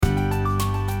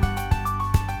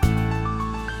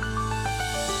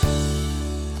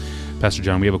Pastor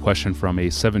John, we have a question from a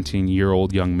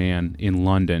 17-year-old young man in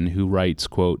London who writes,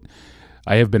 quote,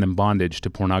 "I have been in bondage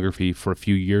to pornography for a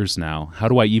few years now. How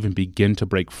do I even begin to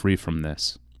break free from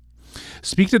this?"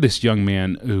 Speak to this young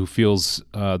man who feels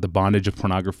the bondage of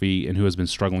pornography and who has been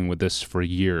struggling with this for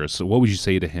years. So what would you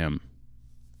say to him?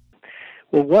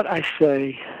 Well, what I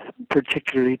say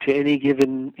particularly to any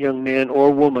given young man or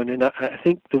woman, and I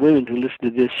think the women who listen to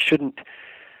this shouldn't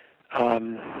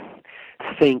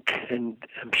think, and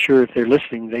I'm sure if they're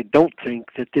listening, they don't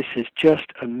think that this is just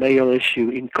a male issue.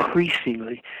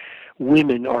 Increasingly,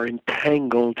 women are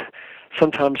entangled,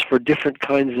 sometimes for different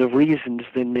kinds of reasons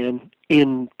than men,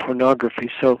 in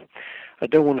pornography. So I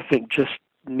don't want to think just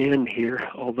men here,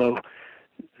 although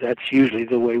that's usually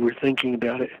the way we're thinking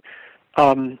about it.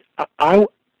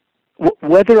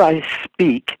 Whether I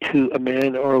speak to a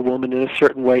man or a woman in a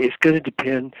certain way is going to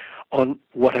depend on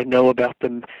what I know about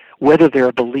them, whether they're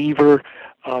a believer,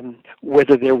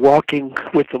 whether they're walking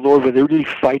with the Lord, whether they're really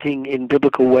fighting in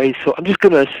biblical ways. So I'm just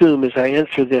going to assume as I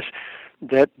answer this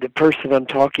that the person I'm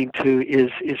talking to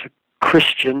is a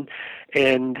Christian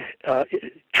and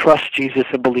trusts Jesus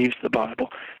and believes the Bible.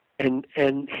 And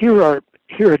here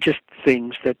are just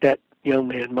things that young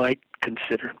man might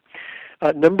consider.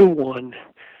 Number one,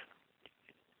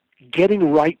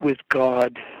 getting right with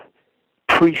God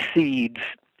precedes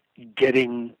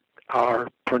getting our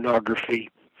pornography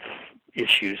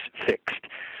issues fixed.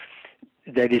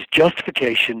 That is,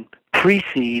 justification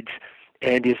precedes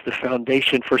and is the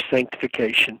foundation for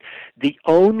sanctification. The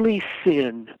only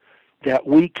sin that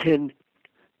we can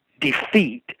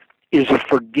defeat is a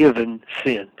forgiven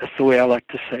sin. That's the way I like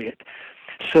to say it.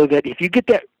 So that if you get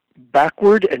that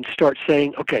backward and start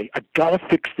saying, okay, I've got to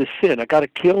fix this sin, I've got to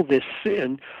kill this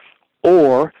sin,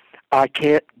 or I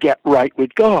can't get right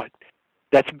with God.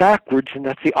 That's backwards, and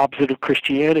that's the opposite of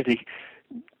Christianity.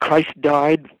 Christ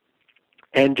died for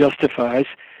and justifies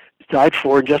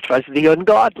the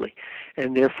ungodly.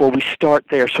 And therefore we start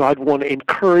there. So I'd want to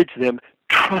encourage them,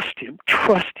 trust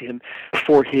Him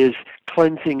for His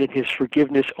cleansing and His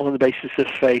forgiveness on the basis of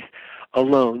faith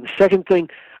alone. The second thing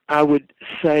I would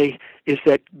say is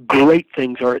that great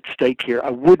things are at stake here.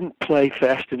 I wouldn't play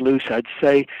fast and loose. I'd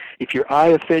say if your eye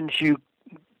offends you,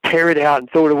 tear it out and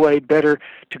throw it away. Better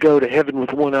to go to heaven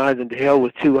with one eye than to hell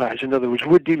with two eyes. In other words,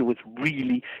 we're dealing with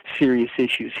really serious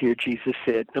issues here, Jesus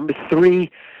said. Number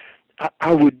three,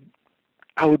 I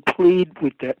would plead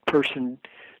with that person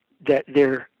that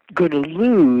they're going to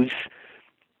lose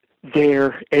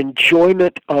their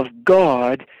enjoyment of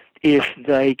God if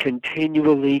they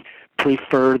continually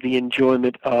prefer the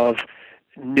enjoyment of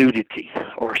nudity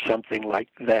or something like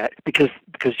that, because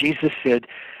Jesus said,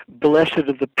 "Blessed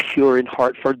are the pure in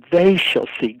heart, for they shall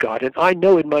see God." And I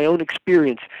know in my own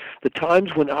experience, the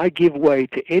times when I give way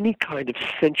to any kind of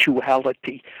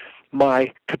sensuality,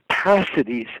 my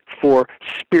capacities for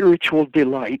spiritual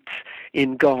delights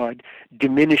in God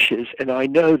diminishes, and I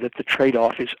know that the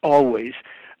trade-off is always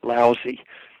lousy.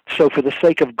 So for the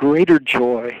sake of greater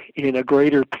joy in a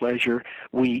greater pleasure,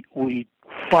 we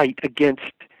fight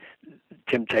against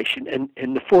temptation.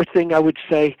 And the fourth thing I would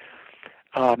say,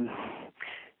 from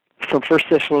 1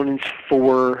 Thessalonians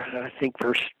 4, I think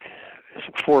verse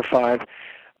 4 or 5,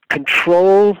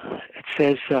 control, it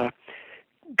says,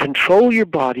 control your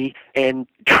body and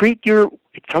treat your,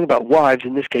 it's talking about wives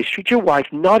in this case, treat your wife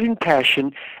not in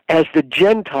passion as the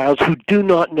Gentiles who do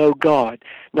not know God.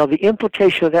 Now the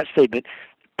implication of that statement,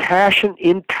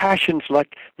 passions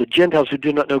like the Gentiles who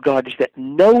do not know God, is that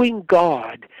knowing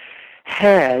God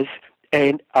has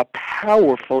a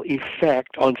powerful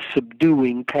effect on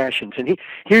subduing passions. And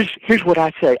here's what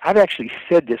I say. I've actually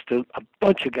said this to a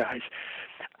bunch of guys.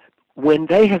 When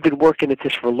they have been working at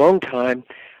this for a long time,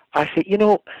 I say,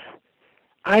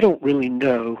 I don't really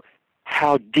know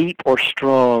how deep or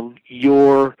strong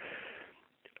your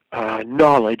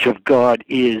knowledge of God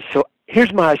is. So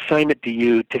here's my assignment to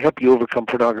you to help you overcome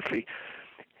pornography.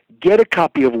 Get a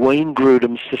copy of Wayne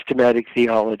Grudem's Systematic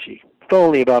Theology. It's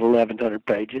only about 1,100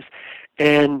 pages.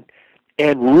 And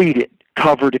read it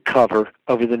cover to cover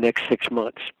over the next 6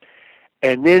 months.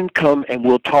 And then come and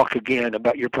we'll talk again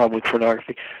about your problem with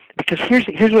pornography. Because here's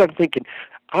what I'm thinking.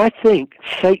 I think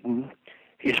Satan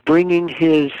is bringing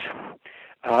his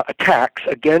attacks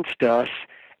against us,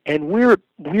 and we're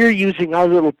using our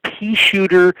little pea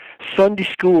shooter Sunday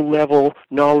school level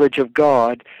knowledge of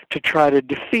God to try to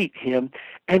defeat him.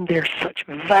 And there's such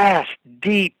vast,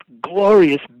 deep,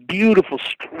 glorious, beautiful,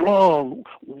 strong,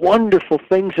 wonderful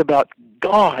things about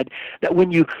God that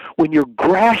when you're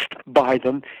grasped by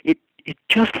them, it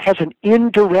just has an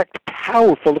indirect,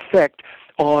 powerful effect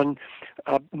on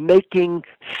making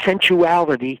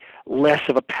sensuality less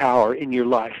of a power in your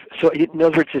life. So in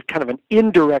other words, it's kind of an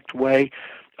indirect way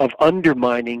of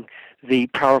undermining the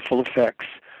powerful effects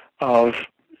of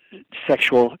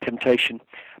sexual temptation.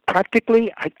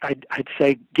 Practically, I'd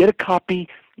say get a copy.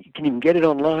 You can even get it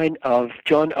online, of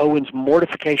John Owen's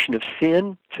Mortification of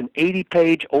Sin. It's an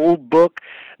 80-page old book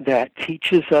that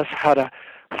teaches us how to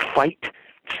fight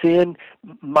sin.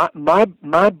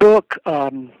 My book,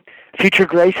 Future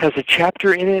Grace, has a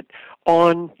chapter in it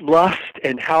on lust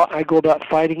and how I go about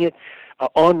fighting it.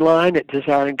 Online at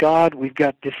Desiring God, we've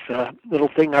got this little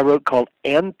thing I wrote called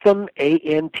Anthem,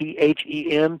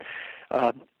 A-N-T-H-E-M.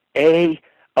 A,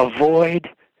 avoid.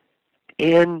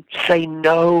 N, say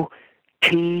no.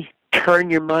 T,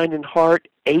 turn your mind and heart.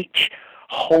 H,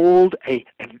 hold a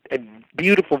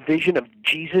beautiful vision of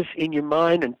Jesus in your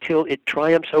mind until it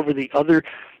triumphs over the other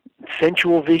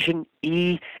sensual vision.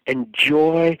 E,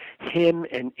 enjoy him.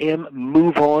 And M,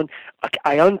 move on.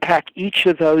 I unpack each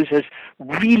of those as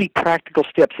really practical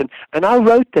steps. And I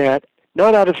wrote that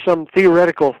not out of some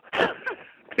theoretical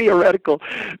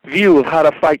view of how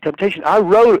to fight temptation. I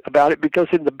wrote about it because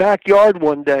in the backyard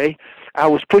one day, I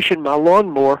was pushing my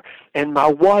lawnmower, and my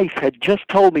wife had just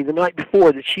told me the night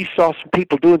before that she saw some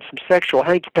people doing some sexual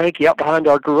hanky-panky out behind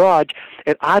our garage,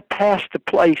 and I passed the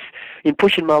place in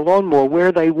pushing my lawnmower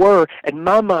where they were, and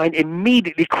my mind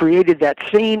immediately created that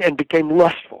scene and became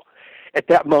lustful at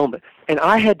that moment. And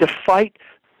I had to fight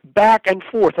back and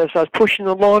forth as I was pushing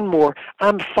the lawnmower.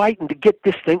 I'm fighting to get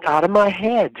this thing out of my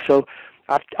head. So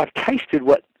I've tasted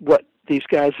what these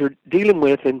guys are dealing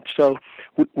with, and so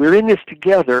we're in this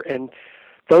together, and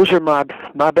those are my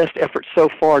best efforts so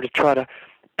far to try to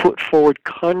put forward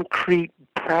concrete,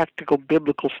 practical,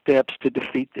 biblical steps to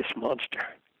defeat this monster.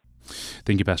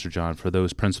 Thank you, Pastor John, for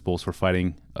those principles for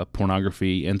fighting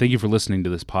pornography, and thank you for listening to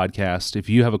this podcast. If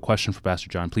you have a question for Pastor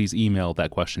John, please email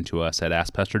that question to us at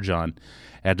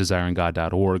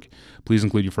askpastorjohn@desiringgod.org. Please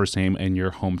include your first name and your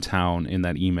hometown in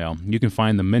that email. You can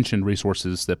find the mentioned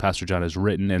resources that Pastor John has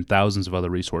written and thousands of other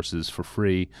resources for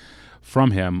free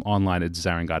from him online at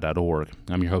desiringgod.org.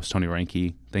 I'm your host, Tony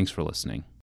Reinke. Thanks for listening.